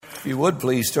If you would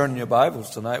please turn your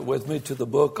Bibles tonight with me to the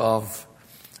book of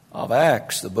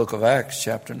Acts, the book of Acts,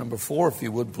 chapter number 4. If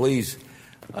you would please,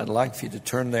 I'd like for you to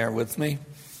turn there with me.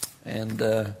 And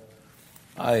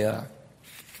I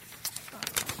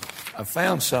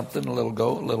found something a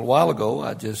little while ago.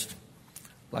 I just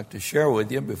like to share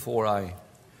with you before I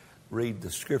read the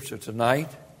scripture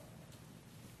tonight.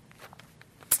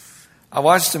 I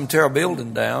watched them tear a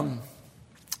building down,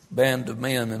 band of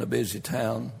men in a busy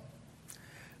town.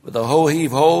 With a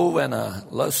ho-heave-ho and a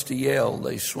lusty yell,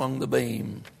 they swung the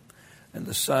beam, and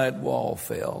the side wall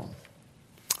fell.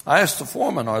 I asked the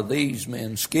foreman, are these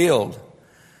men skilled?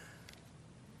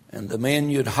 And the men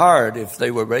you'd hired if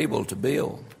they were able to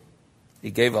build?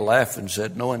 He gave a laugh and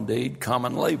said, no, indeed,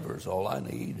 common labor is all I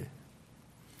need.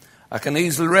 I can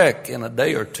easily wreck in a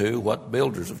day or two what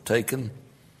builders have taken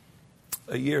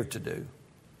a year to do.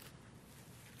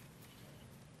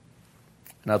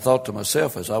 And I thought to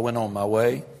myself as I went on my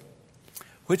way,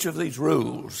 which of these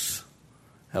rules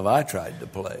have I tried to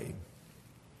play?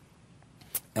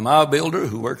 Am I a builder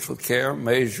who works with care,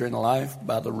 measuring life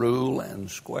by the rule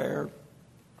and square?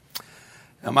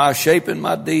 Am I shaping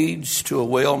my deeds to a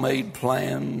well-made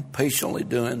plan, patiently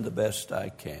doing the best I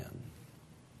can?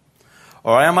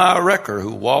 Or am I a wrecker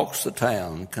who walks the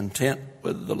town, content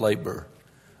with the labor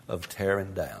of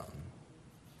tearing down?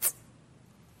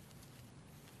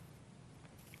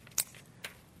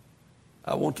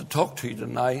 I want to talk to you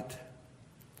tonight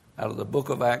out of the book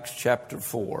of Acts chapter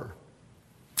 4.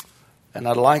 And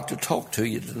I'd like to talk to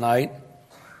you tonight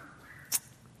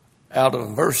out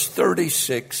of verse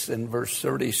 36 and verse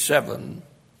 37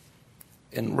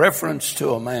 in reference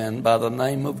to a man by the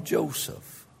name of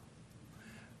Joseph,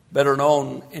 better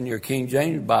known in your King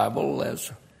James Bible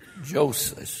as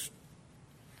Joseph.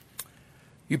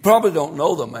 You probably don't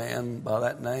know the man by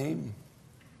that name.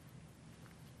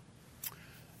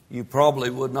 You probably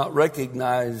would not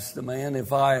recognize the man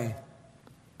if I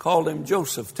called him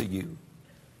Joseph to you.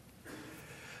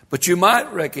 But you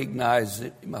might recognize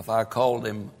him if I called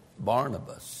him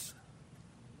Barnabas.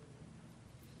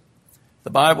 The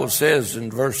Bible says in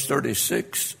verse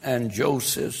 36, and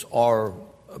Joseph, or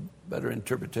a better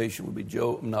interpretation would be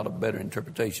not a better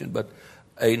interpretation, but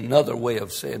another way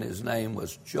of saying his name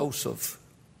was Joseph,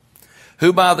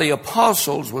 who by the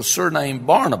apostles was surnamed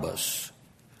Barnabas,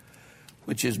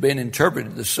 which has been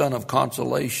interpreted the son of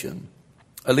consolation,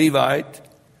 a Levite,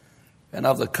 and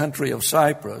of the country of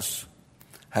Cyprus,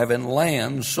 having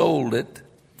land, sold it,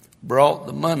 brought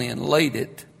the money and laid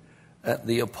it at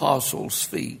the apostles'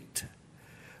 feet.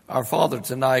 Our Father,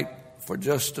 tonight, for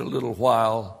just a little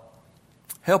while,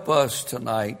 help us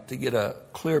tonight to get a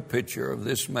clear picture of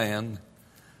this man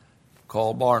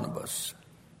called Barnabas,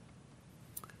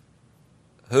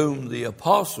 whom the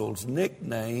apostles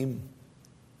nicknamed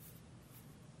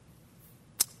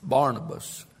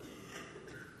Barnabas,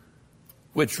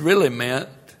 which really meant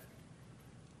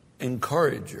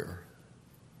encourager,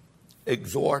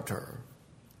 exhorter.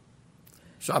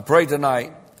 So I pray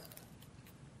tonight,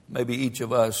 maybe each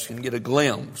of us can get a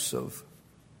glimpse of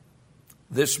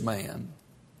this man,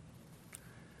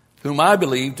 whom I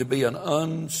believe to be an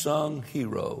unsung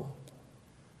hero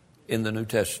in the New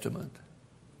Testament.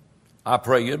 I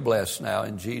pray you'd bless now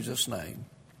in Jesus' name.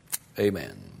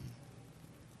 Amen.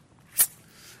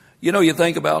 You know, you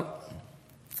think about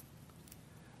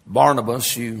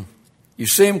Barnabas, you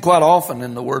see him quite often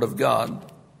in the Word of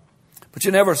God, but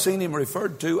you never seen him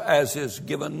referred to as his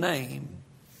given name.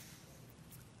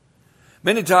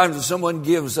 Many times when someone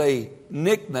gives a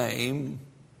nickname,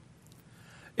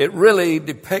 it really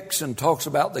depicts and talks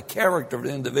about the character of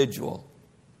the individual.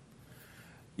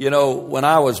 You know, when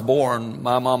I was born,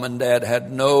 my mom and dad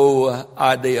had no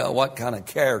idea what kind of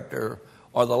character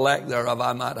or the lack thereof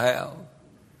I might have.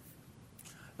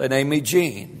 They named me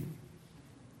Gene.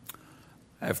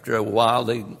 After a while,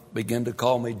 they began to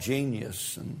call me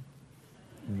genius and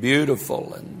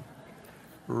beautiful and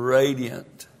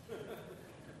radiant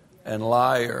and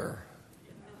liar.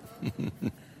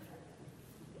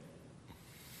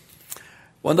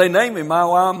 When they named me,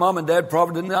 my mom and dad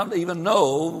probably did not even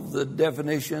know the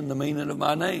definition, the meaning of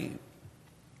my name,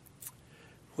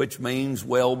 which means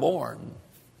well-born.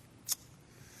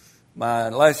 My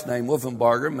last name,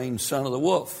 Wolfenbarger, means son of the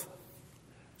wolf.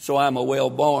 So I'm a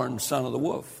well-born son of the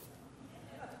wolf.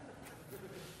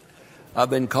 I've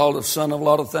been called a son of a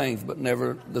lot of things, but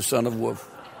never the son of wolf.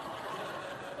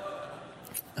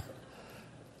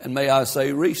 And may I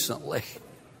say recently.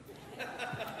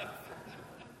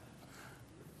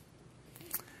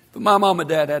 But my mom and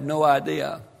dad had no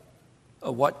idea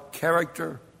of what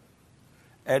character,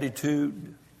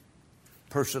 attitude,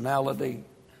 personality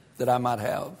that I might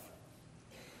have.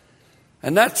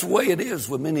 And that's the way it is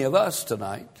with many of us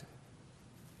tonight.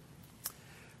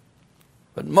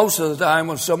 But most of the time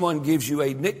when someone gives you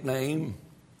a nickname,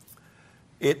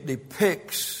 it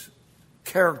depicts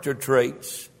character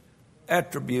traits,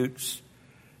 attributes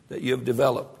that you have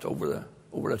developed over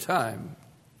the time.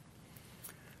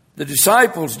 The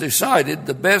disciples decided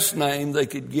the best name they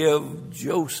could give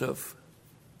Joseph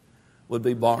would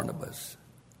be Barnabas,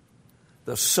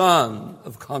 the son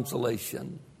of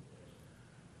consolation,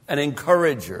 an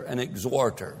encourager, an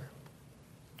exhorter.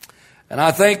 And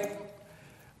I think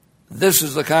this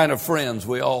is the kind of friends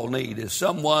we all need, is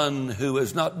someone who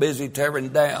is not busy tearing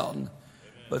down,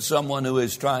 but someone who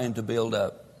is trying to build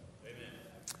up.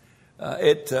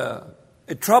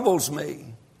 It troubles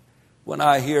me when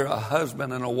I hear a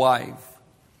husband and a wife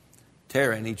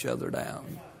tearing each other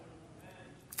down,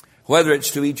 whether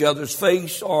it's to each other's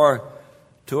face or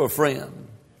to a friend.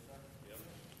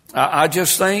 I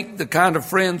just think the kind of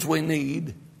friends we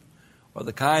need are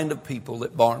the kind of people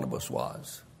that Barnabas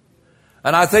was.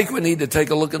 And I think we need to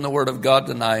take a look in the Word of God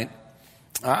tonight.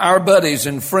 Our buddies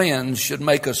and friends should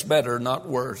make us better, not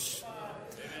worse.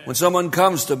 When someone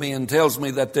comes to me and tells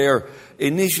me that they're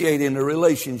initiating a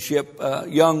relationship,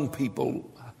 young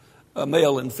people,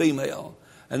 male and female,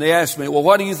 and they ask me, well,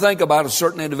 what do you think about a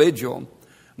certain individual?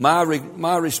 My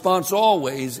response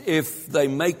always, if they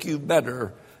make you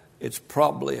better, it's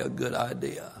probably a good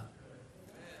idea.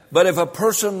 But if a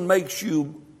person makes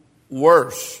you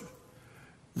worse,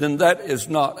 then that is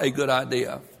not a good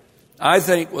idea. I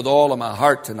think with all of my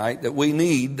heart tonight that we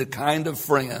need the kind of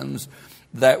friends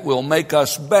that will make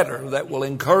us better, that will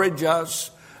encourage us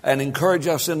and encourage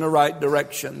us in the right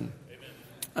direction.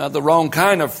 The wrong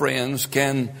kind of friends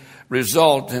can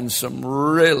result in some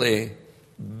really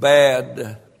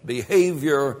bad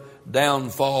behavior,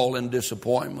 downfall, and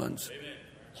disappointments.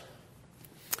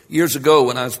 Years ago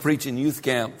when I was preaching youth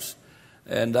camps,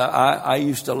 and I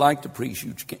used to like to preach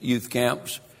youth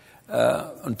camps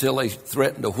until they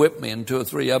threatened to whip me in 2 or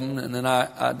 3 of them. And then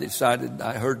I decided,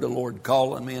 I heard the Lord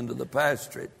calling me into the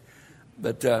pastorate.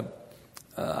 But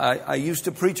I used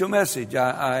to preach a message.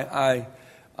 I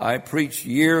preached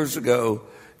years ago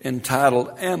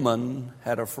entitled, Ammon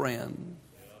Had a Friend.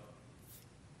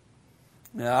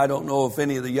 Now, I don't know if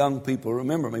any of the young people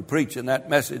remember me preaching that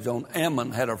message on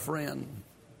Ammon Had a Friend.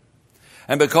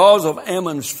 And because of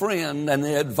Ammon's friend and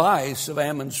the advice of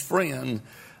Ammon's friend,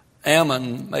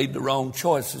 Ammon made the wrong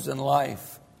choices in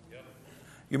life.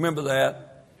 You remember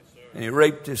that? And he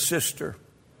raped his sister.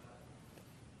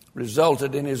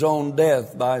 Resulted in his own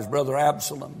death by his brother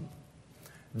Absalom.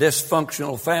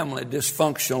 Dysfunctional family,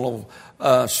 dysfunctional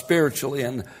spiritually.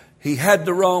 And he had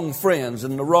the wrong friends,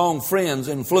 and the wrong friends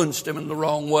influenced him in the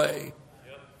wrong way.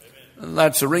 And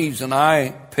that's the reason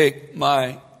I pick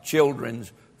my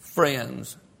children's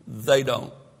friends. They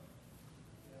don't.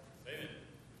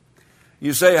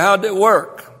 You say, how'd it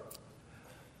work?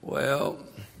 Well,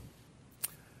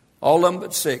 all of them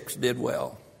but 6 did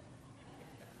well.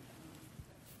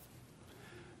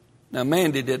 Now,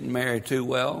 Mandy didn't marry too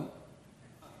well.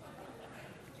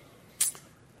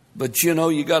 But you know,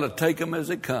 you got to take them as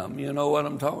they come. You know what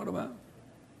I'm talking about?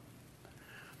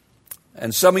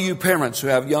 And some of you parents who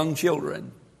have young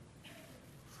children,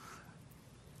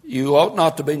 you ought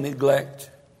not to be neglect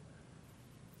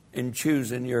in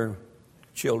choosing your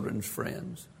children's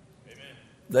friends. Amen.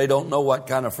 They don't know what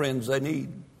kind of friends they need.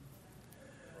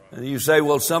 And you say,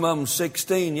 well, some of them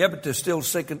 16. Yeah, but they're still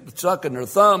sucking their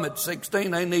thumb at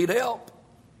 16. They need help.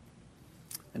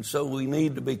 And so we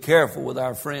need to be careful with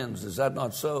our friends. Is that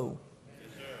not so?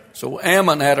 Yes, so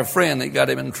Ammon had a friend that got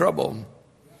him in trouble.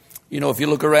 You know, if you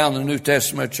look around the New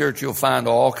Testament church, you'll find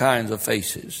all kinds of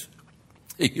faces.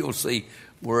 You'll see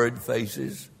worried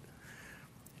faces.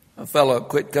 A fellow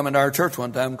quit coming to our church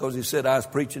one time because he said I was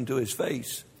preaching to his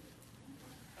face.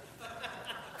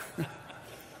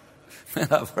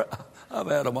 I've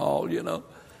had them all, you know.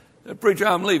 Said, preacher,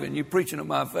 I'm leaving. You're preaching to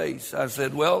my face. I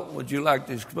said, well, would you like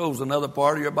to expose another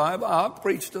part of your Bible? I'll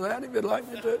preach to that if you'd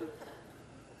like me to.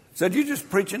 Said, you're just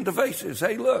preaching to faces.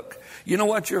 Hey, look, you know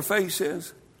what your face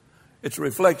is? It's a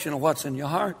reflection of what's in your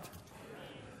heart.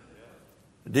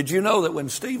 Did you know that when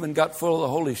Stephen got full of the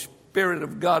Holy Spirit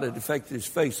of God, it affected his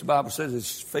face? The Bible says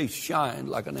his face shined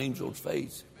like an angel's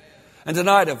face. And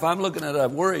tonight, if I'm looking at a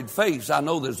worried face, I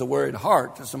know there's a worried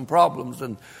heart. There's some problems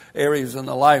and areas in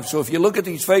the life. So if you look at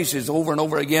these faces over and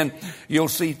over again, you'll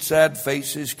see sad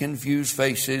faces, confused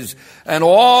faces, and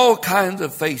all kinds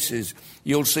of faces.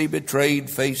 You'll see betrayed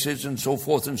faces and so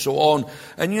forth and so on.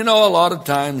 And you know, a lot of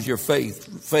times your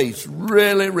face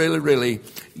really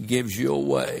gives you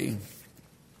away.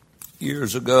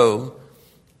 Years ago,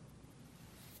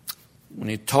 When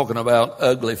you're talking about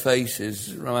ugly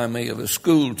faces, remind me of a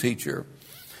school teacher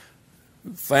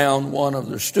who found one of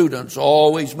the students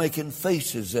always making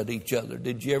faces at each other.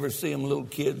 Did you ever see them, little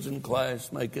kids in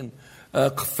class, making a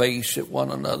face at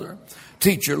one another?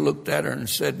 Teacher looked at her and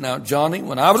said, "Now, Johnny,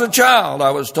 when I was a child,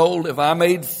 I was told if I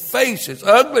made faces,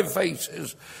 ugly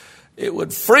faces, it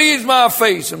would freeze my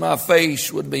face and my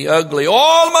face would be ugly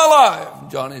all my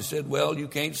life." Johnny said, "Well, you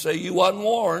can't say you wasn't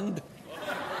warned."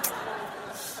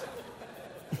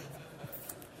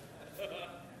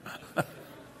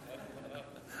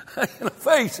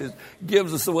 Faces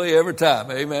gives us away every time.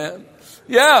 Amen.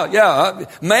 Yeah.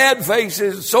 Mad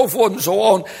faces, so forth and so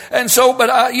on. And so,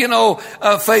 but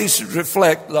faces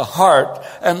reflect the heart,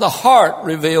 and the heart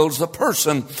reveals the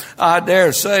person. I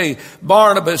dare say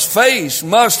Barnabas' face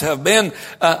must have been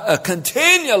a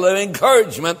continual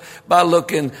encouragement by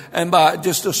looking and by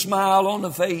just a smile on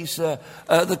the face,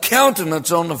 the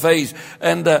countenance on the face.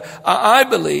 And I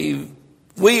believe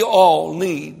we all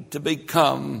need to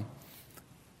become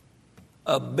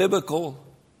a biblical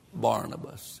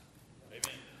Barnabas. Amen.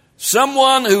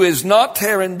 Someone who is not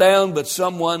tearing down, but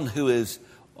someone who is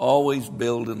always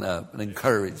building up and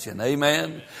encouraging.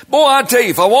 Amen. Boy, I tell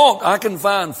you, if I want, I can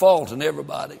find fault in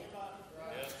everybody.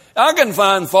 I can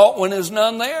find fault when there's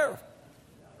none there.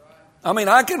 I mean,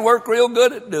 I can work real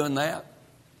good at doing that.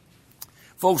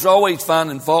 Folks are always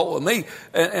finding fault with me.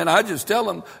 And I just tell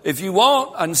them, if you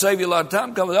want, I can save you a lot of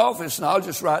time. Come to the office and I'll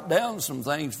just write down some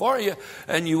things for you.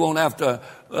 And you won't have to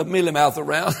mealy mouth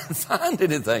around and find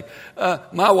anything.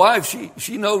 My wife,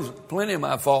 she knows plenty of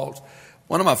my faults.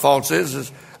 One of my faults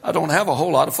is I don't have a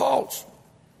whole lot of faults.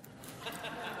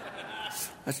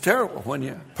 That's terrible when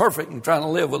you're perfect and trying to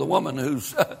live with a woman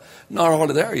who's not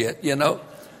hardly there yet, you know.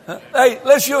 Hey,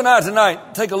 let's you and I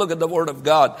tonight take a look at the Word of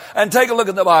God and take a look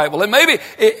at the Bible. And maybe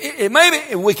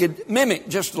we could mimic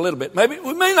just a little bit. Maybe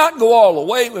we may not go all the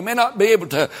way. We may not be able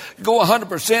to go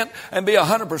 100% and be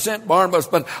 100% Barnabas.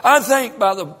 But I think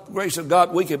by the grace of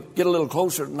God, we could get a little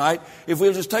closer tonight if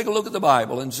we'll just take a look at the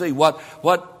Bible and see what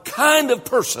kind of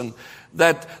person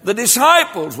that the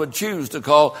disciples would choose to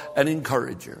call an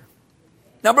encourager.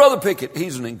 Now, Brother Pickett,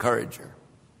 he's an encourager.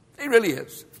 He really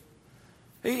is.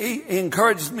 He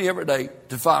encourages me every day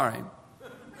to fire him.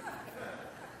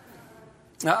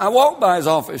 Now, I walk by his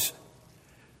office,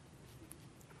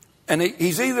 and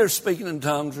he's either speaking in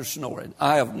tongues or snoring.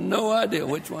 I have no idea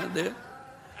which one it is.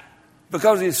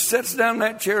 Because he sits down in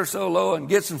that chair so low and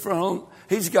gets in front of him.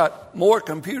 He's got more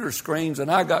computer screens than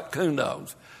I got coon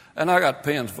dogs. And I got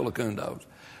pens full of coon dogs.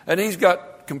 And he's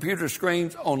got computer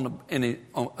screens on the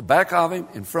back of him,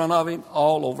 in front of him,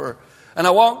 all over. And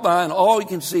I walk by, and all you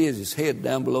can see is his head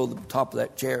down below the top of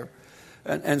that chair.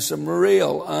 And some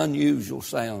real unusual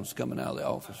sounds coming out of the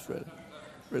office.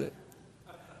 Really.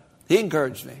 He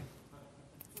encouraged me.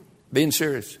 Being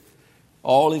serious.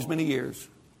 All these many years,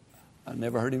 I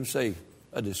never heard him say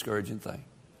a discouraging thing.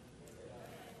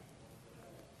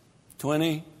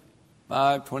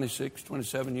 25, 26,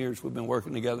 27 years we've been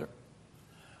working together.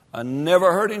 I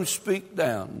never heard him speak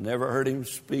down. Never heard him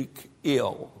speak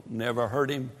ill. Never heard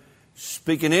him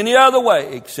speak in any other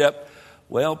way except,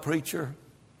 "Well, preacher,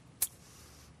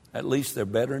 at least they're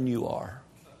better than you are."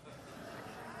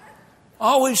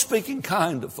 Always speaking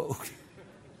kind to folk.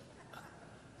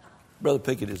 Brother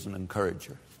Pickett is an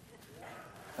encourager.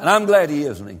 And I'm glad he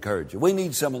is an encourager. We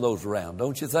need some of those around,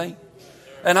 don't you think?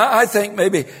 And I think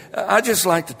maybe I'd just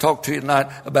like to talk to you tonight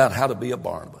about how to be a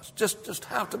Barnabas. Just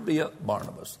how to be a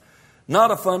Barnabas. Not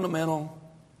a fundamental,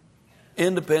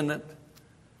 independent,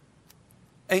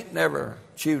 ain't never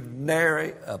chewed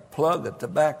nary a plug of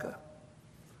tobacco,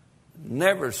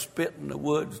 never spit in the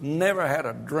woods, never had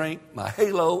a drink. My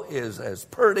halo is as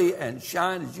pretty and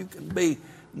shine as you can be.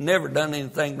 Never done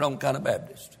anything wrong, kind of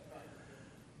Baptist.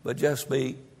 But just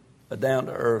be a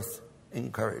down-to-earth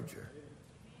encourager.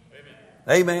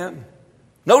 Amen.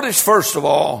 Notice, first of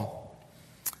all,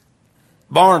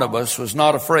 Barnabas was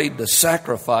not afraid to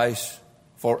sacrifice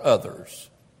for others.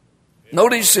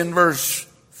 Notice in verse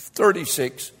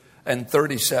 36 and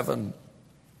 37.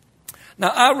 Now,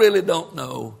 I really don't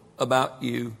know about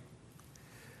you,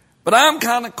 but I'm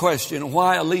kind of questioning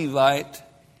why a Levite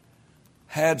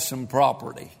had some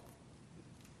property.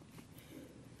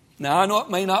 Now, I know it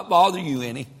may not bother you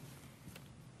any,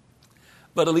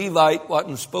 but a Levite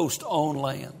wasn't supposed to own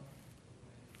land.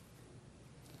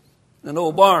 And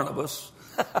old Barnabas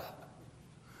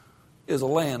is a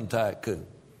land tycoon.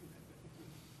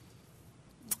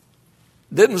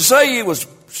 Didn't say he was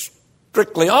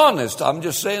strictly honest. I'm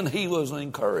just saying he was an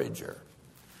encourager.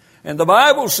 And the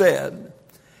Bible said,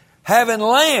 having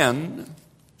land,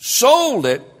 sold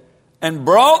it, and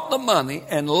brought the money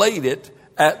and laid it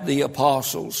at the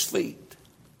apostles' feet.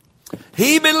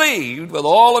 He believed with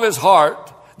all of his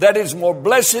heart that it's more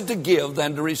blessed to give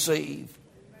than to receive.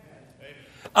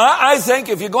 I think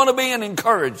if you're going to be an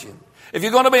encouraging, if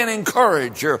you're going to be an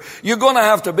encourager, you're going to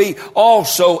have to be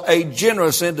also a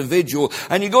generous individual.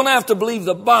 And you're going to have to believe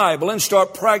the Bible and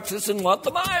start practicing what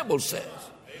the Bible says.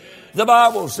 The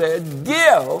Bible said,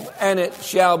 give and it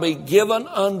shall be given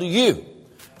unto you.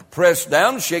 Pressed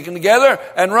down, shaken together,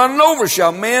 and running over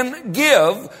shall men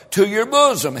give to your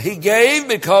bosom. He gave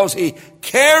because he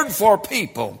cared for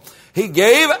people. He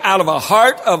gave out of a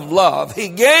heart of love. He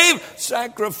gave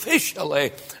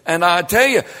sacrificially. And I tell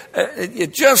you,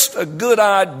 it's just a good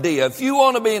idea. If you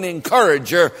want to be an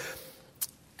encourager,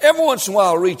 every once in a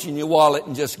while reach in your wallet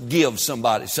and just give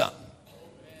somebody something.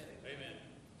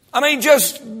 I mean,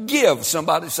 just give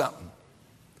somebody something.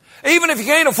 Even if you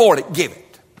can't afford it, give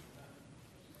it.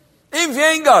 Even if you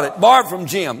ain't got it, borrow it from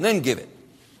Jim, then give it.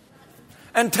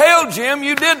 And tell Jim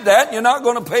you did that. You're not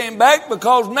going to pay him back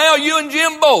because now you and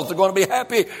Jim both are going to be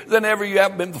happier than ever you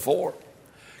have been before.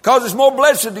 Because it's more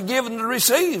blessed to give than to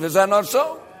receive. Is that not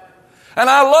so? And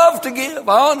I love to give.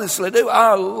 I honestly do.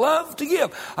 I love to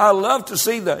give. I love to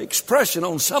see the expression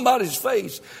on somebody's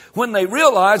face when they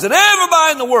realize that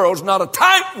everybody in the world is not a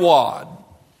tightwad.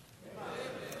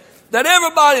 That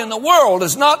everybody in the world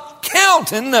is not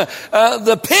counting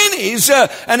the pennies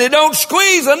and they don't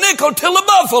squeeze a nickel till the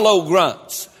buffalo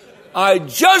grunts. I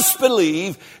just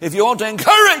believe if you want to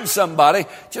encourage somebody,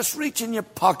 just reach in your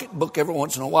pocketbook every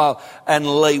once in a while and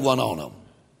lay one on them.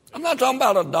 I'm not talking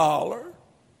about $1.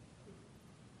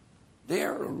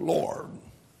 Dear Lord,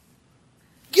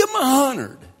 give them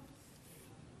 100.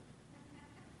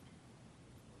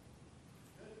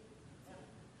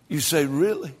 You say,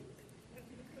 really?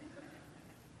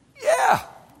 Yeah.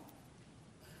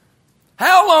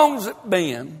 How long's it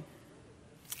been?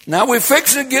 Now we're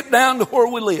fixing to get down to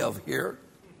where we live here.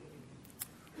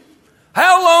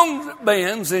 How long's it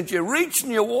been since you reached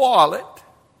in your wallet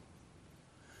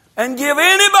and give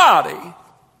anybody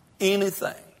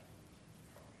anything?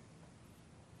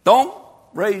 Don't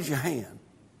raise your hand.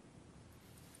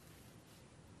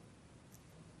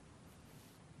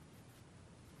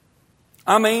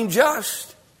 I mean,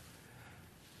 just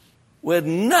with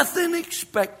nothing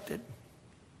expected.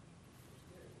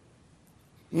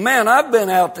 Man, I've been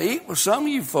out to eat with some of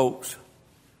you folks.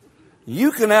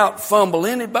 You can out-fumble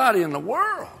anybody in the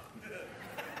world.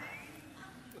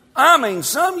 I mean,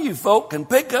 some of you folk can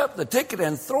pick up the ticket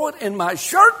and throw it in my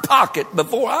shirt pocket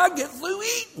before I get through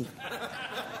eating.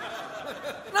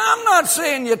 Now, I'm not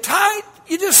saying you're tight.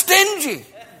 You're just stingy.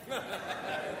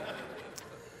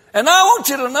 And I want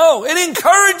you to know, it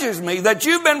encourages me that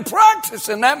you've been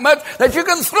practicing that much that you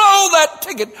can throw that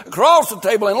ticket across the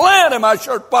table and land in my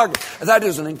shirt pocket. That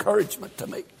is an encouragement to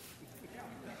me.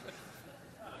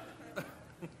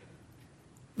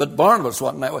 But Barnabas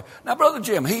wasn't that way. Now, Brother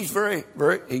Jim, he's very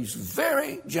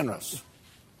generous.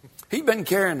 He's been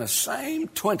carrying the same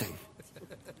 20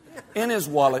 in his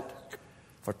wallet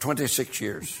for 26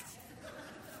 years.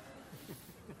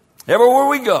 Everywhere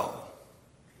we go,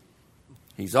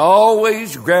 he's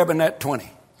always grabbing that 20.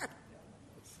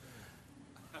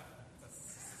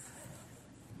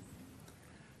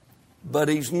 But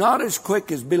he's not as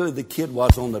quick as Billy the Kid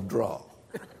was on the draw.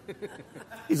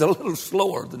 He's a little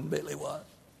slower than Billy was.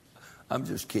 I'm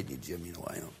just kidding you, Jim. You know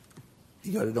I am.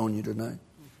 You got it on you tonight?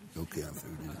 Okay, I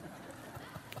figured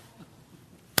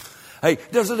it. Hey,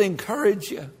 does it encourage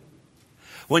you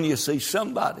when you see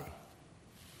somebody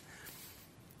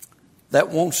that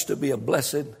wants to be a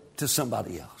blessing to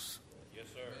somebody else? Yes,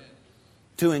 sir.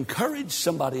 To encourage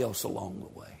somebody else along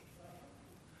the way.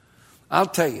 I'll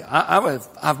tell you,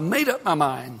 I've made up my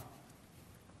mind,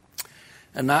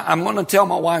 and I'm going to tell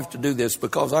my wife to do this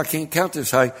because I can't count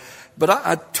this high. But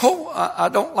I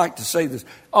don't like to say this.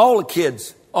 All the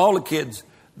kids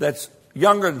that's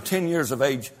younger than 10 years of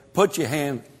age, put your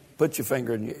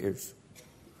finger in your ears.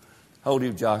 How old are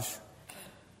you, Josh?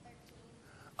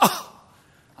 Oh,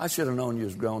 I should have known you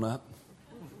was grown up.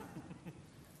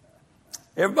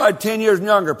 Everybody 10 years and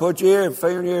younger, put your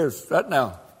finger in your ears right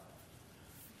now.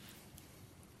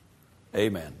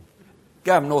 Amen.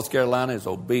 Guy from North Carolina is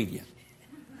obedient.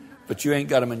 But you ain't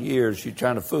got him in your ears. You're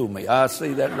trying to fool me. I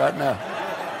see that right now.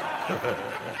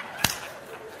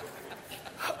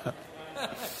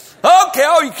 Okay,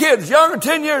 all you kids, younger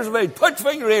 10 years of age, put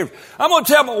your finger in your ears. I'm going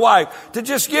to tell my wife to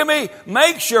just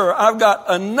make sure I've got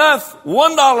enough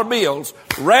 $1 bills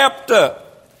wrapped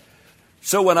up.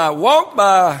 So when I walk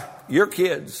by your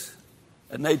kids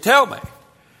and they tell me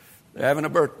they're having a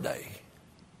birthday,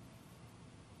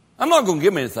 I'm not going to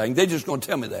give them anything. They're just going to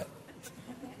tell me that.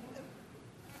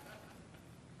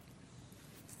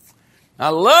 I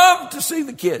love to see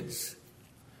the kids.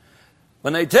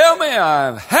 When they tell me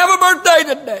I have a birthday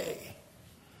today.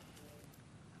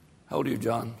 How old are you,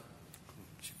 John?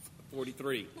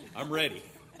 43. I'm ready.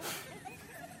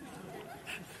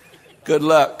 Good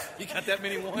luck. You got that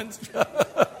many ones?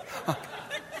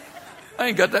 I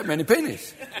ain't got that many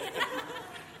pennies.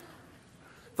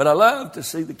 But I love to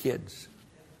see the kids.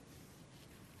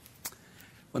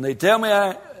 When they tell me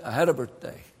I had a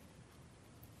birthday,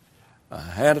 I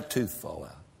had a tooth fall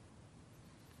out,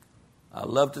 I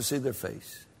love to see their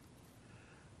face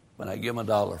when I give them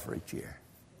 $1 for each year.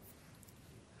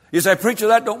 You say, preacher,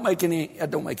 that don't make any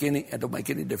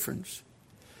difference.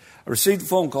 I received a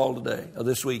phone call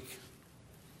this week,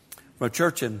 from a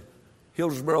church in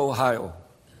Hillsboro, Ohio.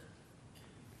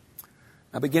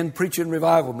 I began preaching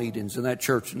revival meetings in that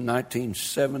church in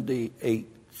 1978,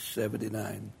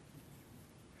 79.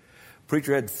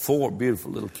 Preacher had 4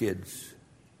 beautiful little kids.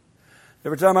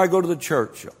 Every time I go to the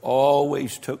church, I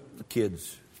always took the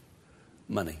kids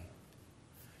money.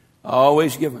 I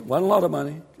always give them. Wasn't a lot of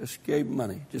money, just gave them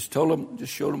money. Just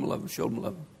showed them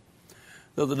love.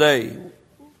 The other day,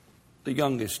 the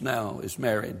youngest now is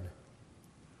married.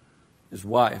 His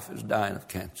wife is dying of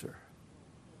cancer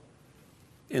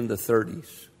in the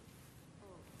 30s.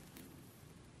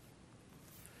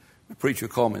 The preacher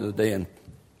called me the other day and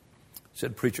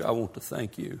said, preacher, I want to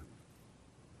thank you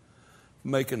for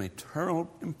making an eternal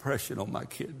impression on my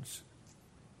kids.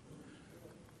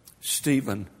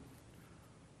 Stephen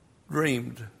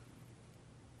dreamed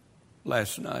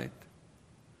last night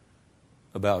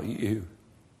about you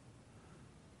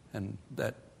and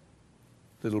that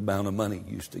little amount of money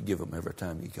you used to give him every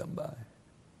time you come by.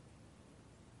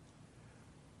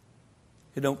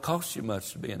 It don't cost you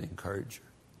much to be an encourager.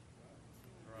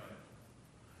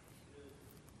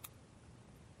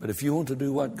 But if you want to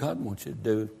do what God wants you to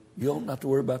do, you don't have to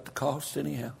worry about the cost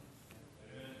anyhow.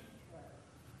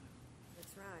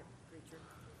 That's right, preacher.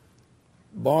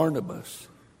 Barnabas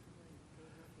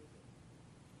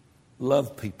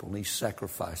loved people and he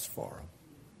sacrificed for them.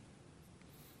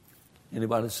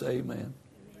 Anybody say amen?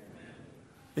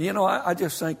 And you know, I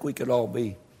just think we could all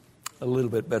be a little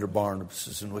bit better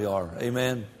Barnabases than we are.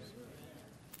 Amen?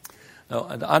 No,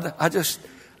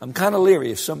 I'm kind of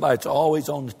leery if somebody's always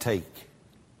on the take.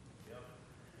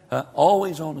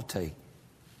 Always on the take.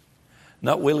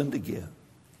 Not willing to give.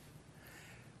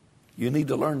 You need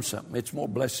to learn something. It's more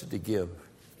blessed to give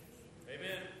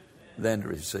than to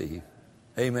receive.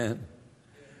 Amen.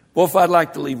 Well, if I'd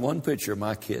like to leave one picture of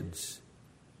my kids,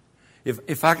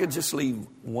 if I could just leave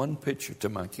one picture to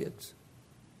my kids,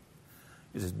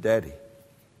 it is Daddy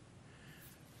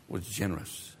was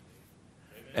generous.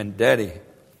 And Daddy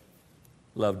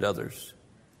loved others.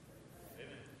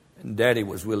 And Daddy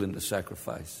was willing to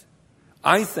sacrifice.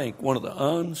 I think one of the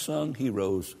unsung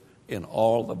heroes in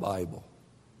all the Bible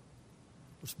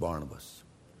was Barnabas,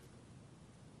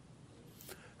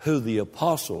 who the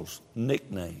apostles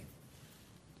nicknamed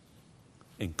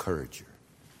Encourager.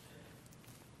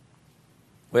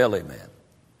 Well, amen.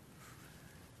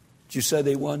 Did you say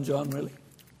they won, John, really?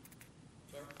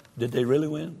 Sir? Did they really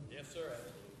win? Yes, sir.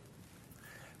 Absolutely.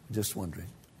 Just wondering.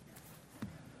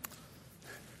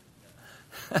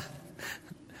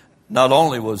 Not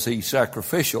only was he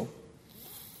sacrificial,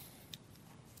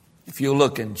 if you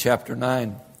look in chapter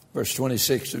 9, verse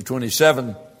 26 through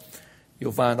 27,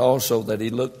 you'll find also that he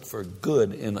looked for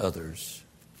good in others.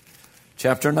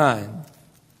 Chapter 9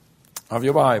 of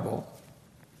your Bible.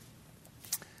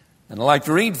 And I'd like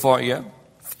to read for you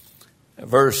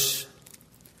verse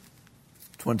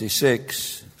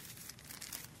 26.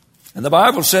 And the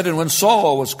Bible said, and when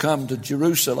Saul was come to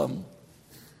Jerusalem,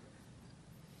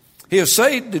 he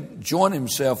essayed to join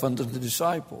himself unto the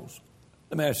disciples.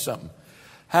 Let me ask you something.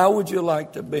 How would you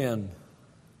like to have been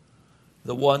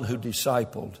the one who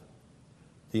discipled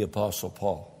the Apostle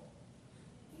Paul?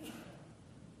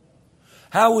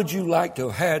 How would you like to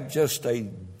have had just a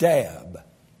dab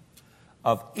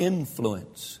of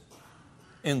influence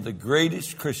in the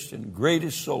greatest Christian,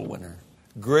 greatest soul winner,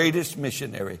 greatest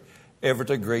missionary ever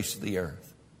to grace the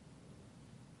earth?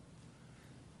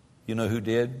 You know who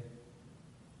did?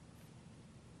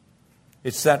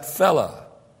 It's that fella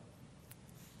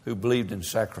who believed in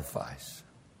sacrifice.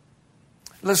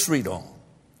 Let's read on.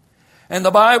 And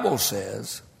the Bible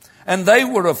says, and they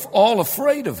were all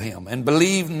afraid of him and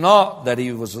believed not that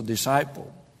he was a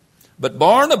disciple. But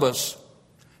Barnabas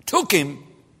took him,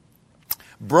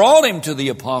 brought him to the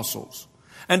apostles,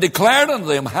 and declared unto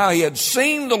them how he had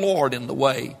seen the Lord in the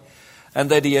way,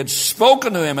 and that he had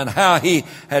spoken to him, and how he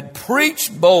had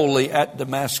preached boldly at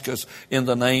Damascus in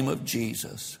the name of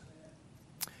Jesus.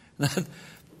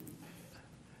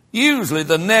 Usually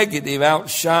the negative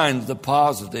outshines the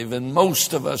positive, and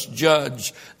most of us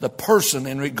judge the person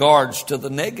in regards to the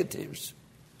negatives.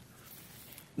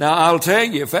 Now, I'll tell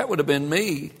you, if that would have been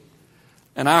me,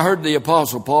 and I heard the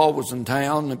Apostle Paul was in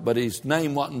town, but his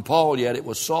name wasn't Paul yet, it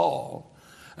was Saul.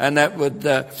 And that with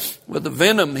the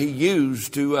venom he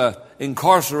used to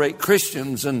incarcerate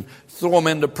Christians and throw them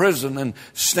into prison and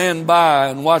stand by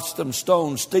and watch them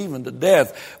stone Stephen to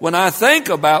death. When I think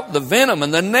about the venom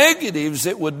and the negatives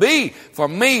it would be for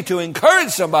me to encourage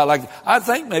somebody like that, I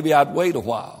think maybe I'd wait a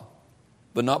while,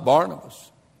 but not Barnabas.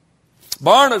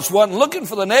 Barnabas wasn't looking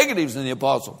for the negatives in the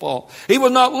Apostle Paul. He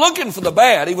was not looking for the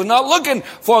bad. He was not looking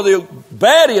for the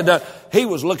bad he had done. He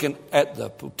was looking at the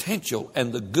potential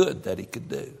and the good that he could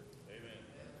do.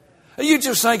 Amen. You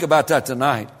just think about that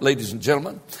tonight, ladies and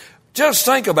gentlemen. Just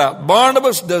think about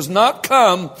Barnabas does not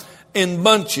come in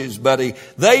bunches, buddy.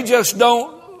 They just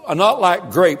are not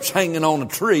like grapes hanging on a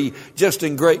tree, just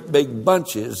in great big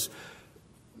bunches.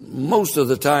 Most of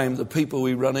the time, the people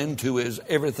we run into is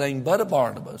everything but a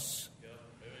Barnabas.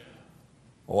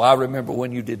 Oh, I remember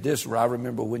when you did this, or I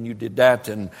remember when you did that,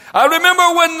 and I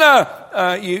remember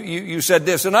when you said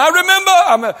this, and I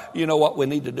remember. You know what we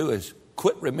need to do is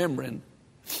quit remembering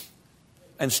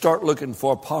and start looking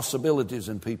for possibilities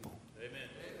in people. Amen.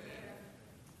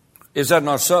 Is that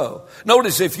not so?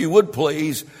 Notice, if you would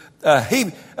please,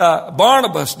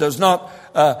 Barnabas does not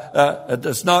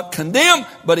condemn,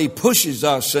 but he pushes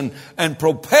us and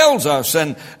propels us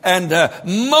and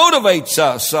motivates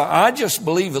us. I just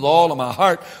believe with all of my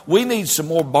heart we need some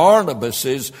more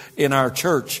Barnabases in our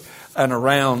church and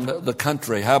around the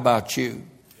country. How about you?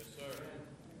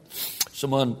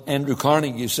 Someone, Andrew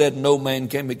Carnegie, said, no man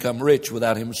can become rich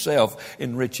without himself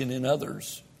enriching in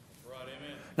others. Right,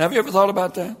 amen. Now, have you ever thought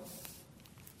about that?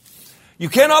 You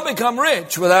cannot become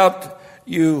rich without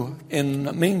you, in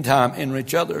the meantime,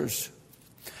 enrich others.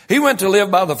 He went to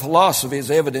live by the philosophy as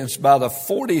evidenced by the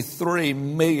 43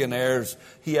 millionaires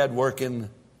he had working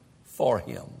for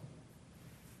him.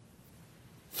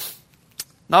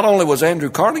 Not only was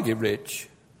Andrew Carnegie rich,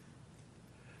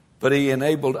 but he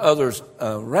enabled others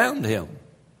around him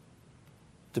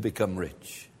to become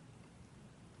rich.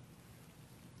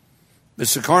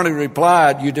 Mr. Carnegie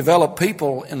replied, you develop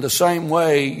people in the same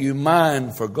way you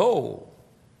mine for gold.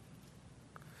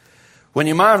 When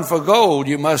you mine for gold,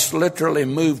 you must literally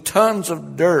move tons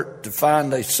of dirt to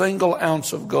find a single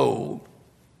ounce of gold.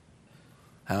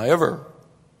 However,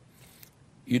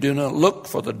 you do not look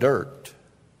for the dirt.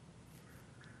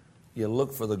 You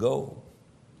look for the gold.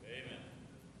 Amen.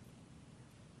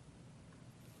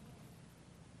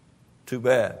 Too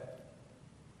bad.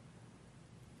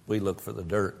 We look for the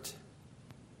dirt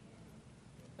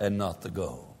and not the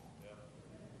gold.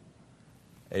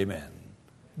 Amen.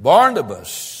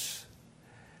 Barnabas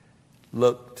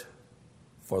looked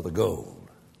for the gold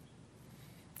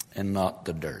and not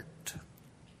the dirt.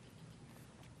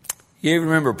 You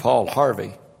remember Paul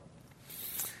Harvey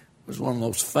was one of the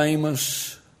most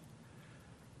famous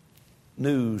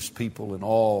news people in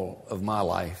all of my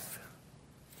life.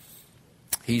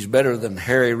 He's better than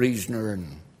Harry Reasoner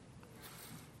and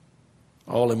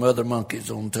all them other monkeys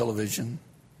on television.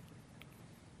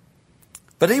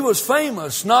 But he was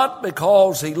famous not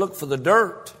because he looked for the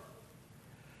dirt.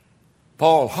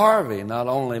 Paul Harvey not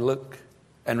only looked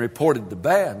and reported the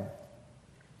bad,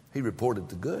 he reported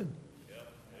the good.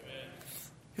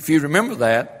 If you remember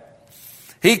that,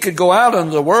 he could go out into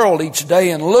the world each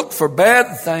day and look for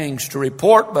bad things to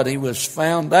report, but he was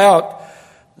found out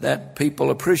that people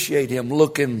appreciate him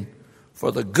looking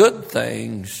for the good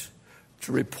things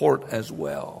to report as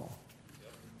well.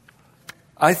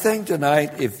 I think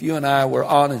tonight, if you and I were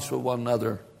honest with one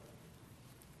another,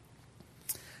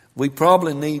 we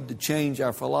probably need to change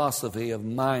our philosophy of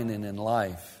mining in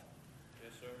life.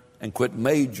 Yes, sir. And quit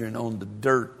majoring on the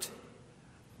dirt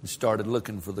and started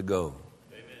looking for the gold.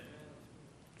 Amen.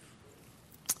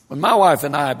 When my wife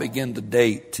and I began to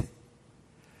date,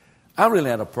 I really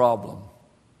had a problem.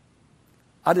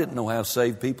 I didn't know how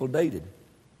saved people dated.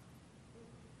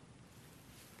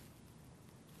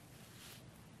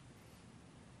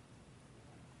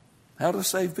 How do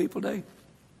saved people date?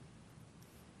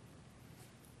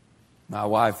 My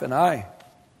wife and I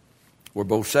were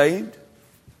both saved,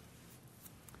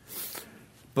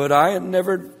 but I had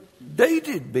never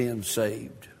dated being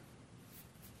saved.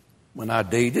 When I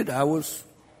dated, I was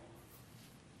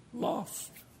lost.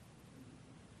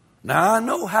 Now I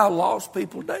know how lost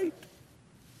people date.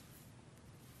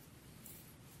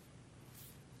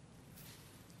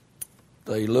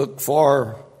 They look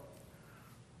for,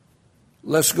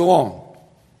 let's go on.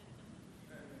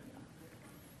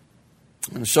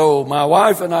 And so my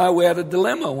wife and I, we had a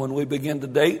dilemma when we began to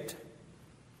date.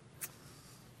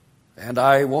 And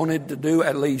I wanted to do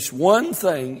at least one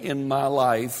thing in my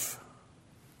life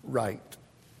right.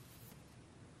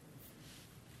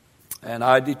 And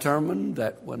I determined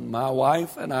that when my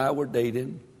wife and I were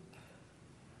dating,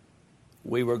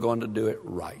 we were going to do it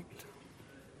right.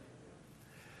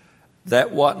 That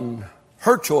wasn't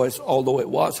her choice, although it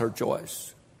was her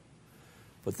choice.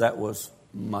 But that was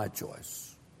my choice.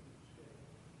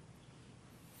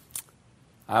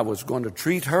 I was going to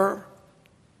treat her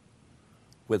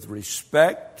with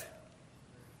respect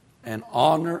and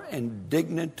honor and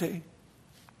dignity.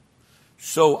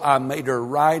 So I made her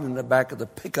ride in the back of the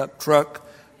pickup truck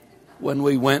when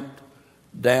we went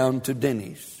down to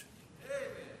Denny's.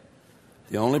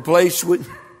 The only place we...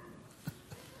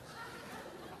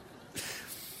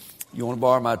 You want to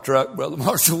borrow my truck, Brother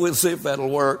Marshall? We'll see if that'll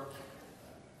work.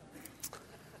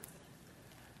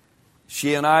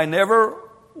 She and I never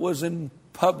was in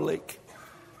public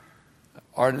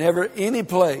or never any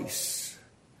place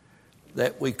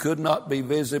that we could not be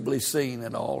visibly seen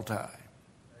at all times.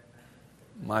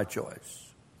 My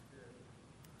choice.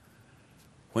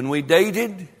 When we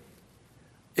dated,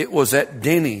 it was at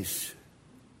Denny's.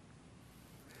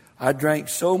 I drank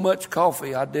so much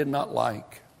coffee I did not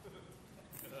like.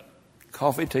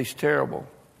 Coffee tastes terrible.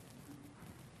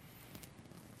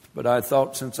 But I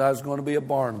thought since I was going to be a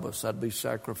Barnabas, I'd be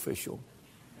sacrificial.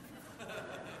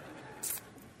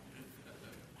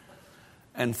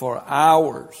 And for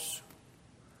hours,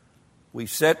 we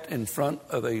sat in front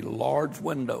of a large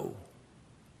window,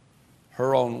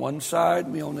 her on one side,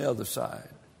 me on the other side,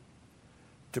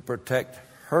 to protect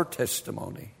her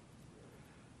testimony,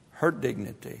 her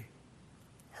dignity,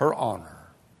 her honor.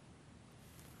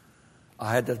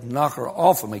 I had to knock her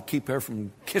off of me, keep her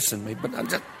from kissing me, but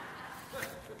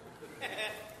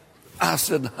I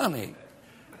said, honey,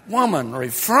 woman,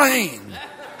 refrain.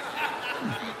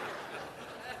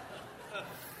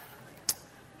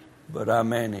 But I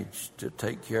managed to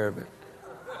take care of it.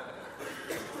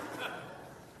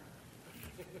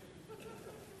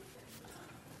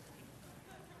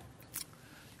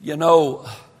 You know,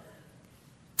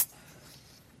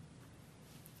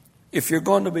 if you're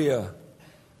going to be a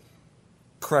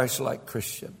Christ-like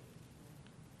Christian,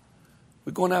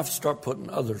 we're going to have to start putting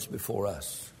others before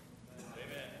us.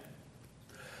 Amen.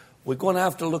 We're going to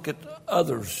have to look at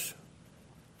others'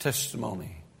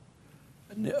 testimony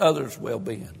and the others'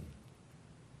 well-being.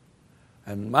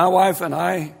 And my wife and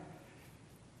I,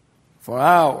 for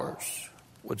hours,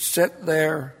 would sit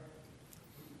there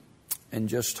and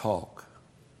just talk.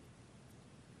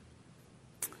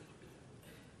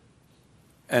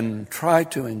 And try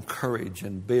to encourage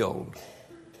and build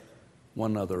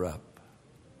one another up.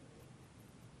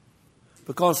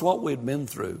 Because what we'd been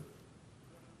through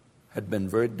had been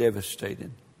very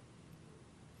devastating.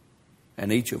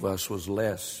 And each of us was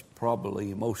less,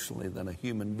 probably emotionally, than a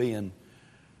human being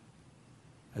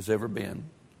has ever been.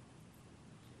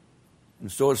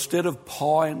 And so instead of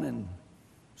pawing and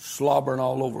slobbering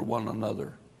all over one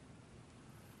another,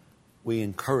 we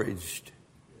encouraged,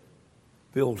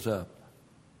 built up,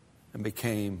 and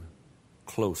became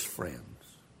close friends.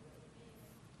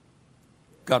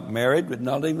 Got married, but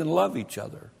not even love each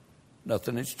other.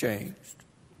 Nothing has changed.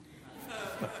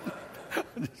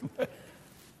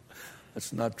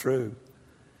 That's not true.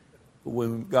 But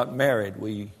when we got married,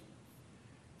 we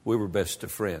were best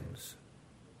of friends.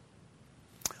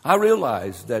 I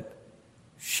realized that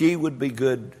she would be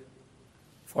good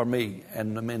for me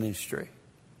and the ministry.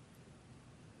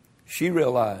 She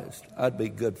realized I'd be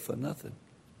good for nothing.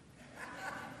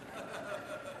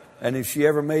 And if she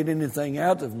ever made anything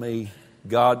out of me,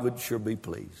 God would sure be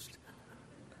pleased.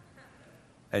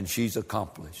 And she's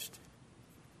accomplished.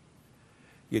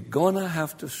 You're going to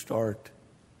have to start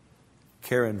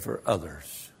caring for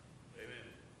others. Amen.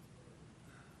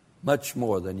 Much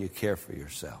more than you care for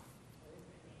yourself.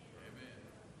 Amen.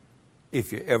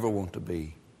 If you ever want to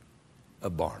be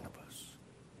a Barnabas.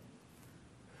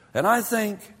 And I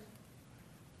think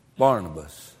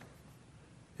Barnabas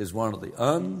is one of the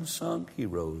unsung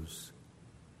heroes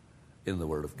in the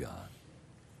Word of God.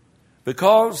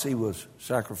 Because he was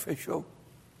sacrificial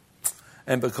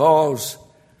and because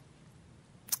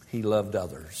he loved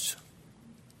others.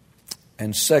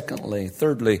 And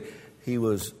thirdly, he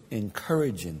was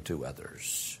encouraging to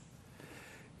others.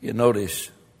 You notice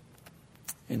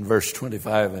in verse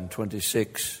 25 and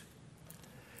 26,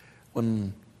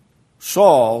 when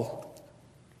Saul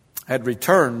had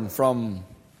returned from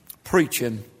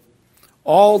preaching,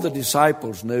 all the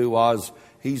disciples knew was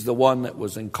he's the one that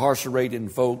was incarcerating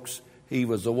folks. He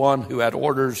was the one who had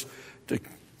orders to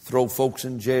throw folks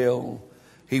in jail.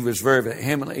 He was very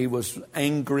vehement. He was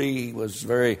angry. He was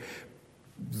very,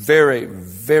 very,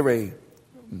 very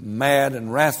mad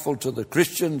and wrathful to the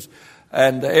Christians.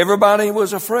 And everybody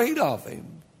was afraid of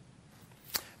him.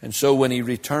 And so when he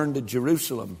returned to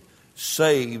Jerusalem,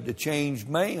 saved, a changed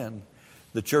man,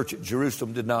 the church at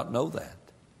Jerusalem did not know that.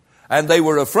 And they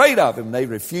were afraid of him. They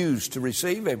refused to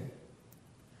receive him.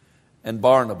 And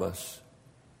Barnabas,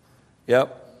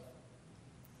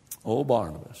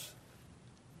 Barnabas.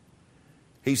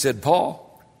 He said,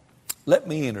 Paul, let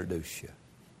me introduce you.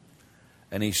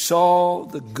 And he saw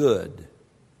the good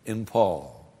in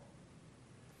Paul,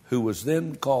 who was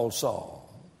then called Saul.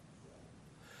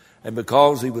 And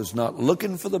because he was not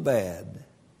looking for the bad,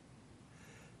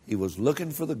 he was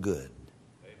looking for the good.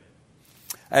 Amen.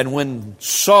 And when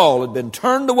Saul had been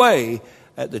turned away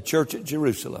at the church at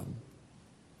Jerusalem,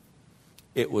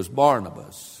 it was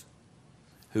Barnabas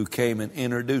who came and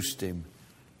introduced him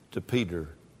to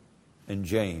Peter and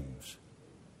James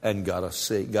and got a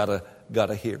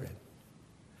hearing.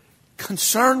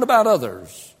 Concerned about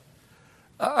others.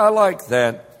 I like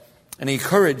that. And he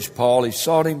encouraged Paul. He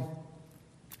sought him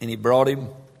and he brought him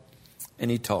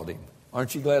and he taught him.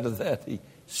 Aren't you glad of that? He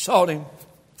sought him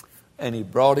and he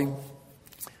brought him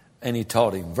and he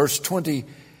taught him. Verse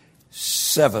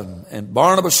 27, and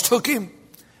Barnabas took him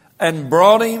and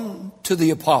brought him to the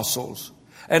apostles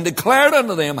and declared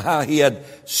unto them how he had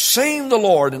seen the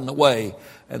Lord in the way,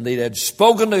 and they had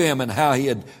spoken to him, and how he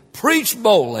had preached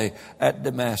boldly at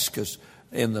Damascus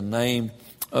in the name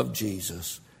of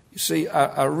Jesus. You see,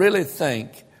 I really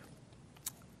think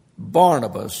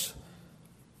Barnabas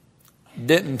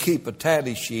didn't keep a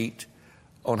tally sheet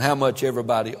on how much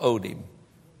everybody owed him.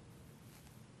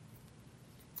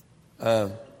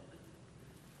 I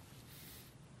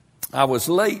was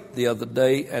late the other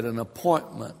day at an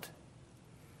appointment.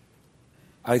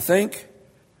 I think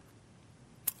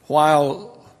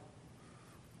while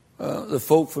the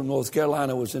folk from North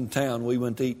Carolina was in town, we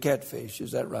went to eat catfish.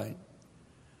 Is that right?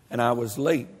 And I was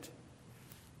late.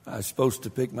 I was supposed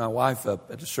to pick my wife up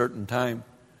at a certain time.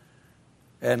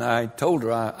 And I told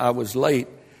her I was late.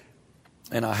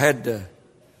 And I had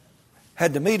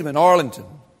to meet him in Arlington.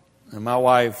 And my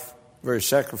wife, very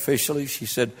sacrificially, she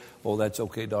said, "Oh, that's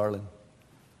okay, darling.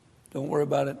 Don't worry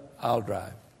about it. I'll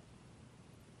drive."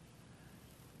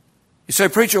 You say,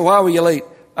 "Preacher, why were you late?"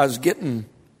 I was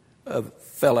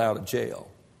fell out of jail.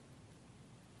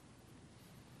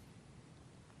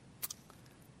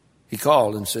 He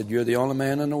called and said, "You're the only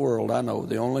man in the world I know,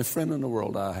 the only friend in the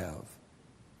world I have."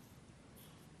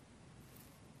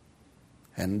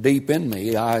 And deep in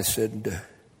me, I said,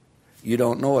 "You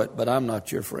don't know it, but I'm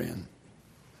not your friend."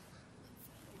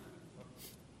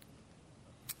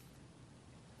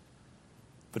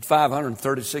 But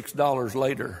 $536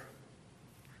 later,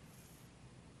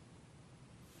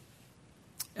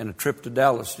 and a trip to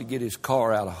Dallas to get his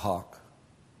car out of hock,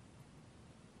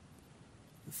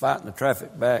 fighting the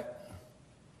traffic back,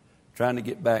 trying to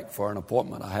get back for an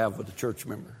appointment I have with a church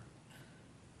member.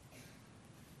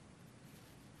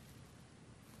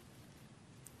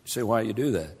 You say, why you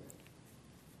do that?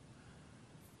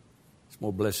 It's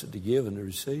more blessed to give than to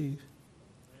receive.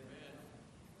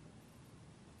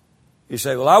 You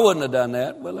say, well, I wouldn't have done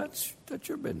that. Well, that's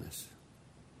your business.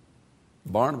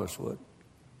 Barnabas would.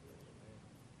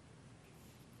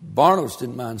 Barnabas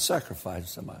didn't mind sacrificing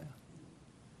somebody.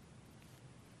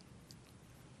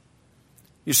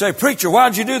 You say, "Preacher,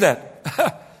 why'd you do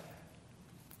that?"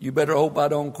 You better hope I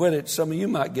don't quit it. Some of you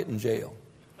might get in jail.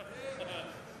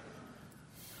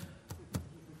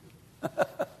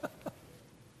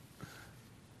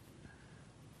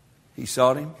 He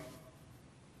sought him.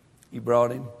 He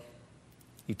brought him.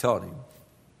 He taught him.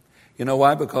 You know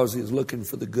why? Because he was looking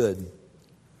for the good.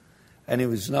 And he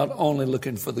was not only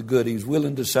looking for the good, he was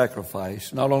willing to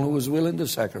sacrifice. Not only was willing to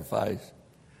sacrifice,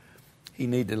 he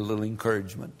needed a little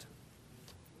encouragement.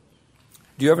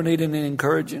 Do you ever need any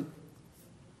encouraging?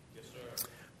 Yes, sir.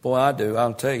 Boy, I do,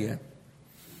 I'll tell you.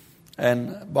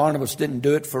 And Barnabas didn't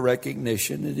do it for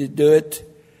recognition. He didn't do it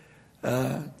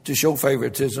to show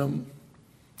favoritism.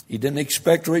 He didn't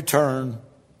expect a return.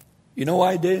 You know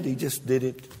why he did? He just did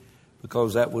it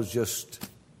because that was just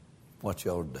what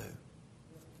you ought to do.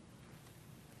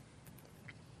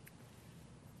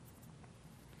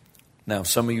 Now,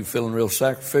 some of you feeling real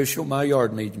sacrificial, my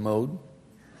yard needs mowed.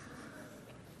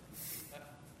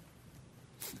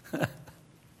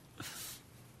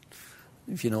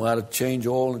 If you know how to change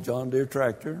oil in a John Deere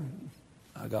tractor,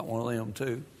 I got one of them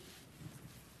too.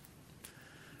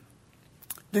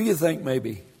 Do you think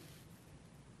maybe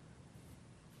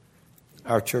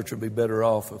our church would be better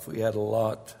off if we had a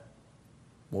lot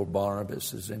more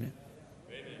Barnabases in it?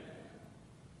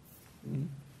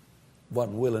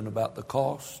 wasn't willing about the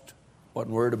cost,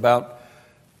 wasn't worried about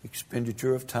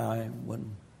expenditure of time, wasn't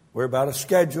worried about a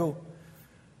schedule,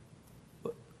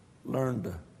 but learned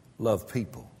to love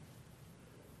people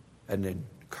and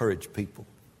encourage people,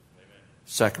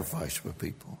 sacrifice for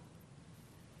people.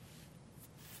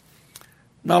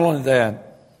 Not only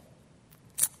that,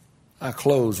 I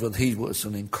close with he was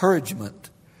an encouragement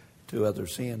to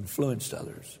others. He influenced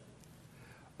others.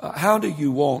 How do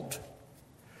you want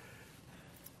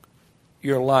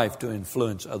your life to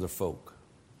influence other folk?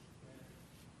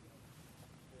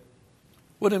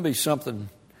 Wouldn't it be something,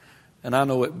 and I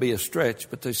know it'd be a stretch,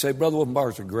 but they say, Brother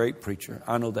Wimbar's a great preacher.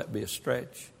 I know that'd be a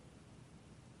stretch.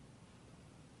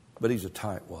 But he's a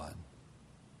tightwad.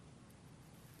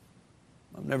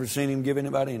 I've never seen him give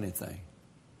anybody anything.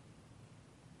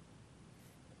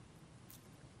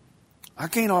 I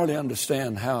can't hardly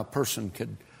understand how a person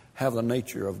could have the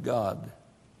nature of God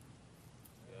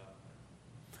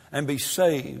and be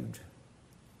saved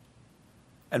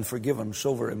and forgiven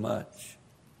so very much,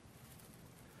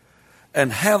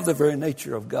 and have the very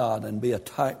nature of God and be a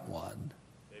tightwad,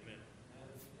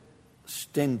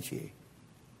 stingy,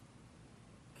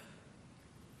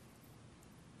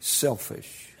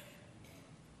 selfish,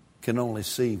 can only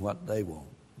see what they want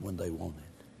when they want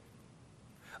it.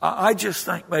 I just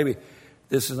think maybe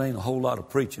this ain't a whole lot of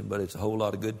preaching, but it's a whole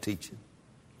lot of good teaching.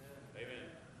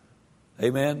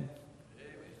 Amen?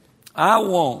 I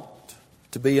want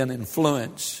to be an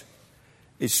influence,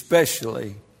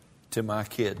 especially to my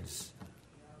kids.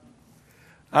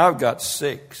 I've got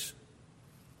 6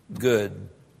 good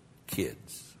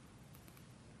kids.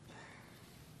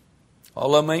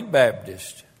 All of them ain't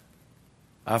Baptist.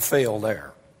 I failed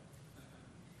there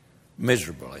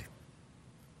miserably.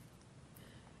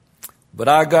 But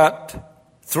I got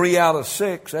 3 out of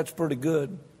 6. That's pretty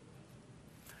good.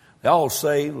 They all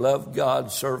say, love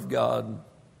God, serve God.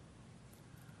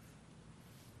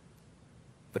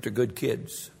 But they're good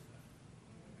kids.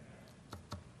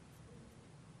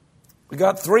 We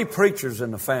got 3 preachers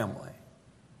in the family.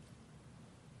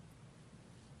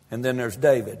 And then there's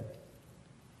David.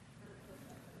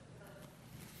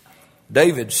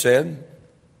 David said,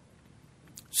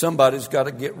 somebody's got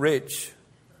to get rich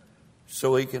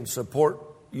so he can support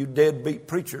you deadbeat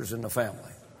preachers in the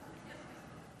family.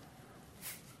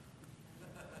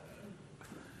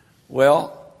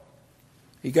 Well,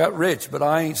 he got rich, but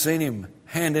I ain't seen him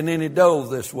handing any dough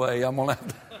this way. I'm going to have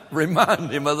to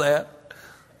remind him of that.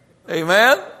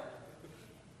 Amen?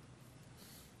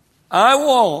 I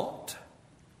want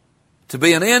to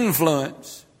be an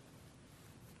influence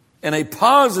in a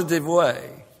positive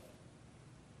way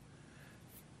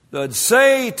that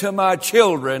say to my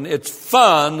children, it's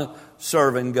fun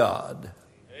serving God.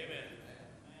 Amen.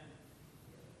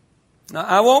 Now,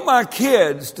 I want my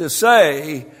kids to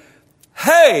say,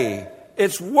 hey,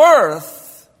 it's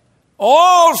worth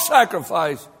all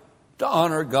sacrifice to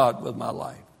honor God with my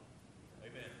life.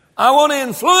 Amen. I want to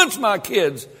influence my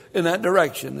kids in that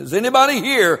direction. Does anybody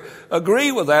here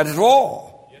agree with that at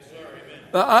all? Yes, sir.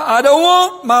 Amen. I don't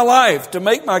want my life to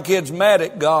make my kids mad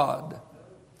at God.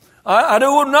 I do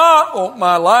not want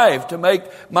my life to make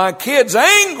my kids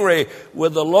angry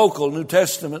with the local New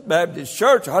Testament Baptist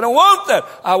church. I don't want that.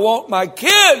 I want my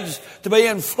kids to be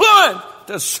influenced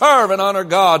to serve and honor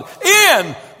God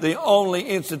in the only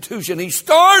institution He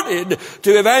started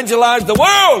to evangelize the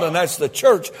world, and that's the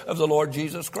church of the Lord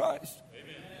Jesus Christ.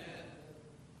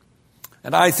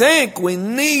 And I think we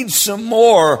need some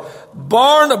more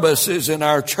Barnabases in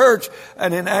our church.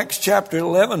 And in Acts chapter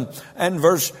 11 and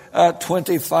verse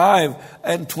 25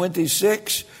 and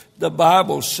 26, the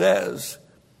Bible says,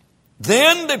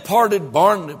 then departed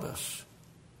Barnabas.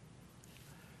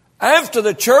 After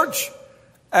the church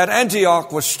at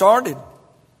Antioch was started,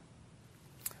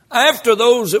 after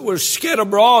those that were scattered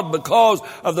abroad because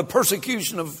of the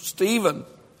persecution of Stephen,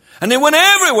 and they went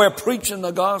everywhere preaching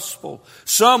the gospel.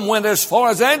 Some went as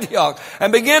far as Antioch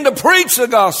and began to preach the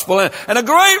gospel, and a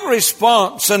great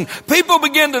response, and people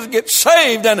began to get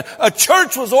saved, and a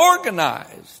church was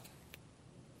organized.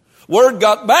 Word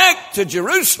got back to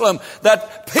Jerusalem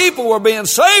that people were being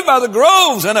saved by the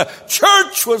groves, and a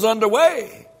church was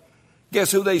underway.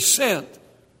 Guess who they sent?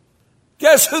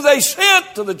 Guess who they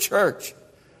sent to the church?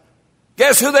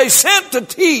 Guess who they sent to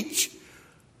teach?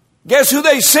 Guess who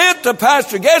they sent to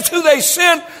pastor? Guess who they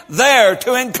sent there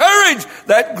to encourage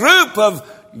that group of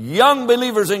young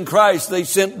believers in Christ? They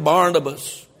sent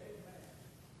Barnabas.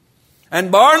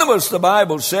 And Barnabas, the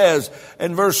Bible says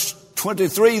in verse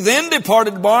 23, then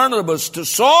departed Barnabas to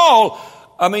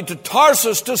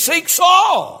Tarsus to seek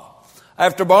Saul.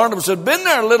 After Barnabas had been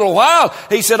there a little while,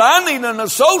 he said, I need an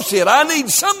associate. I need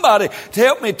somebody to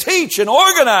help me teach and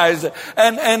organize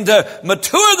and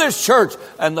mature this church.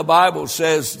 And the Bible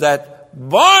says that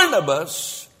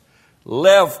Barnabas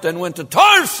left and went to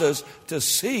Tarsus to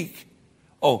seek,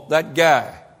 that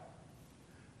guy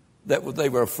that they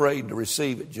were afraid to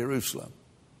receive at Jerusalem.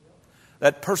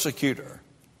 That persecutor.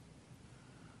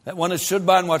 That one that stood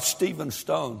by and watched Stephen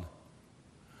stoned.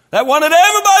 That one that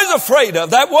everybody's afraid of.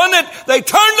 That one that they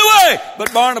turned away.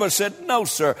 But Barnabas said, no,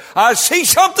 sir. I see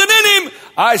something in him.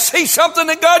 I see something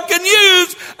that God can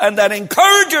use. And that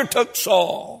encourager took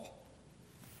Saul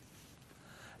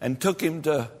and took him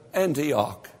to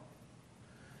Antioch.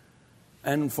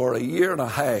 And for 1.5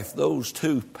 years, those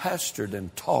two pastored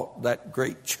and taught that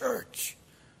great church.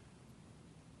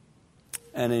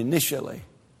 And initially,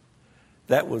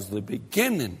 that was the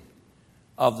beginning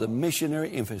of the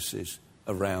missionary emphasis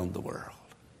around the world.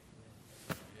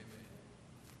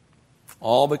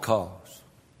 All because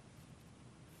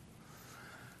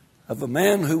of a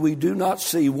man who we do not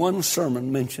see one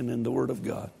sermon mentioned in the Word of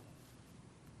God.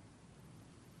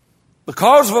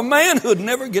 Because of a man who would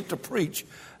never get to preach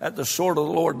at the Sword of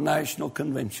the Lord National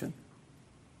Convention.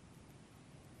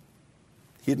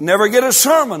 He'd never get a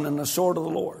sermon in the Sword of the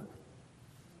Lord.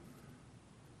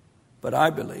 But I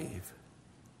believe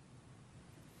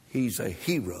he's a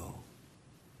hero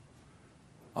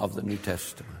of the New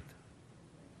Testament.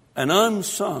 An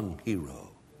unsung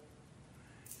hero.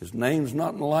 His name's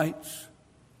not in lights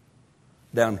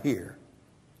down here,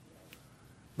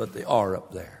 but they are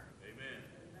up there. Amen.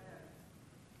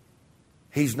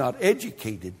 He's not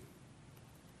educated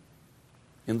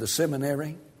in the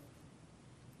seminary.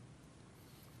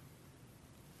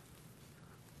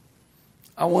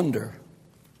 I wonder,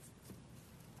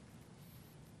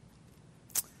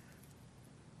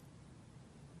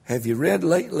 have you read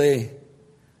lately,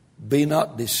 be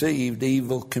not deceived,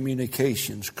 evil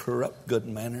communications corrupt good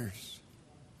manners?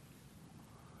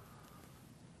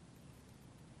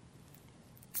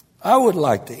 I would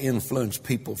like to influence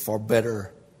people for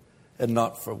better and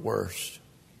not for worse.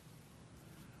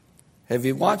 Have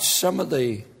you watched some of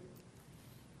the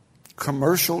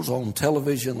commercials on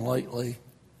television lately?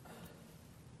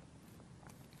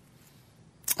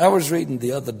 I was reading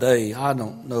the other day, I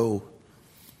don't know.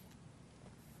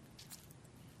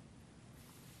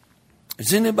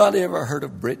 Has anybody ever heard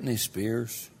of Britney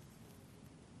Spears?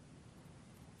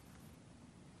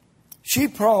 She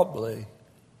probably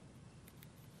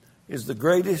is the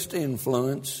greatest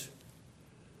influence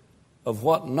of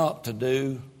what not to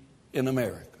do in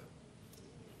America.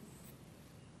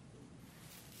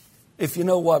 If you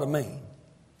know what I mean.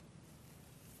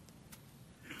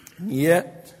 And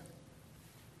yet,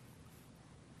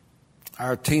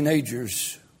 our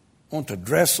teenagers want to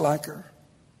dress like her,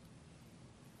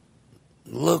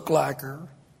 look like her.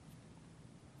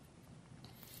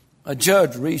 A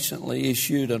judge recently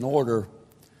issued an order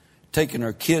taking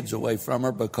her kids away from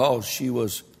her because she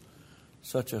was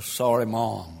such a sorry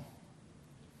mom.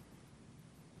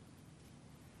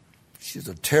 She's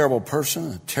a terrible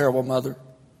person, a terrible mother.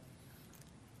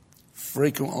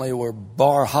 Frequently were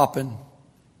bar hopping,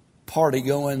 party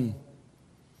going,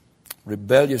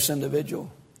 rebellious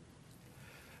individual.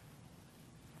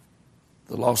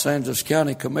 The Los Angeles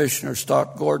County Commissioner,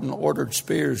 Scott Gordon, ordered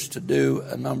Spears to do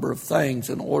a number of things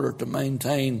in order to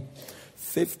maintain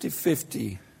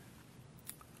 50-50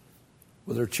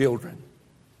 with her children.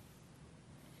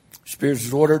 Spears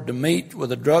was ordered to meet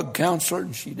with a drug counselor,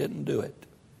 and she didn't do it.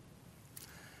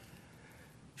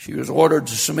 She was ordered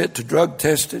to submit to drug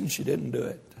testing. She didn't do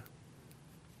it.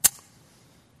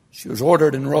 She was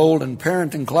ordered enrolled in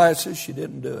parenting classes. She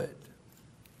didn't do it.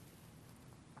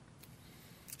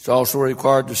 She's also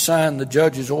required to sign the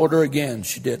judge's order again.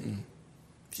 She didn't.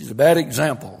 She's a bad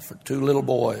example for 2 little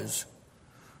boys.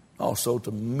 Also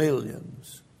to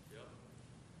millions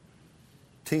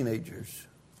teenagers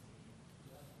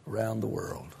around the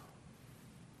world.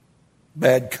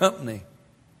 Bad company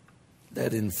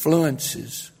that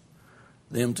influences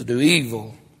them to do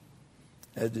evil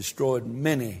has destroyed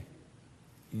many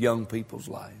young people's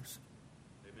lives.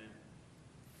 Amen.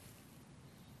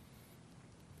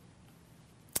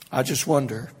 I just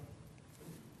wonder.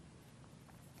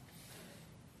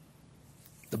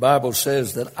 The Bible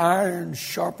says that iron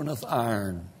sharpeneth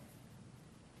iron,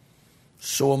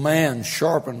 so a man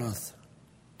sharpeneth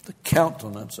the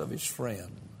countenance of his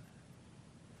friend.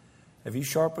 Have you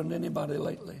sharpened anybody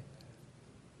lately?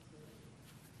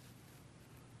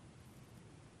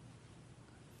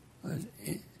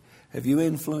 Have you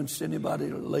influenced anybody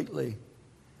lately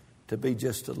to be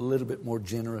just a little bit more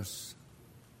generous?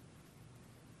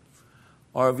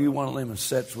 Or have you one of them that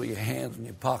sits with your hands in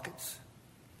your pockets,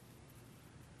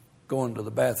 going to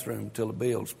the bathroom till the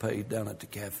bill's paid down at the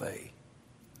cafe?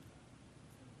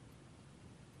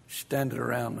 Standing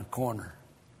around the corner,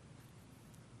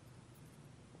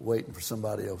 waiting for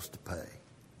somebody else to pay.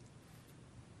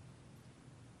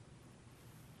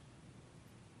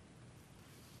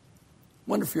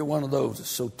 Wonder if you're one of those that's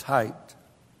so tight.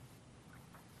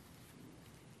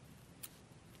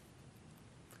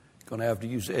 Going to have to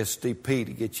use STP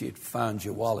to get you to find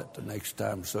your wallet the next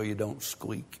time so you don't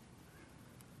squeak.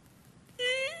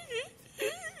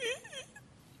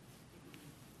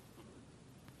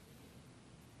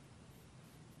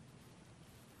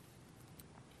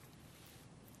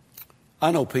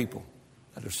 I know people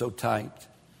that are so tight.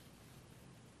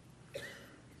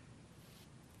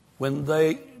 When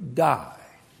they die,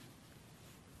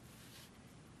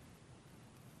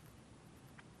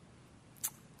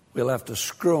 we'll have to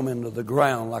screw them into the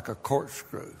ground like a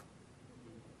corkscrew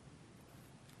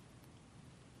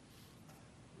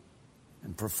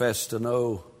and profess to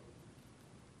know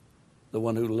the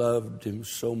one who loved him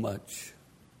so much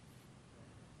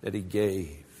that he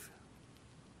gave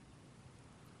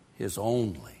his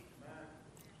only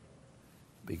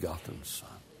begotten Son.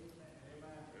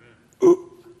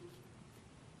 Ooh.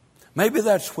 Maybe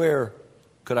that's where,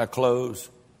 could I close,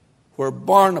 where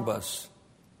Barnabas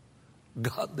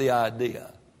got the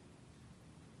idea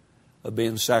of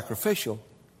being sacrificial,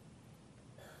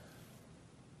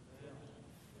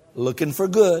 looking for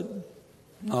good,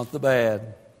 not the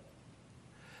bad,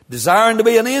 desiring to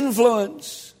be an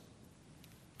influence.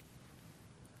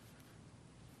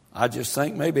 I just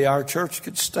think maybe our church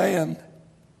could stand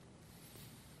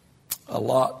a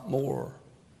lot more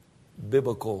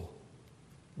biblical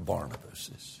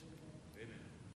Barnabases.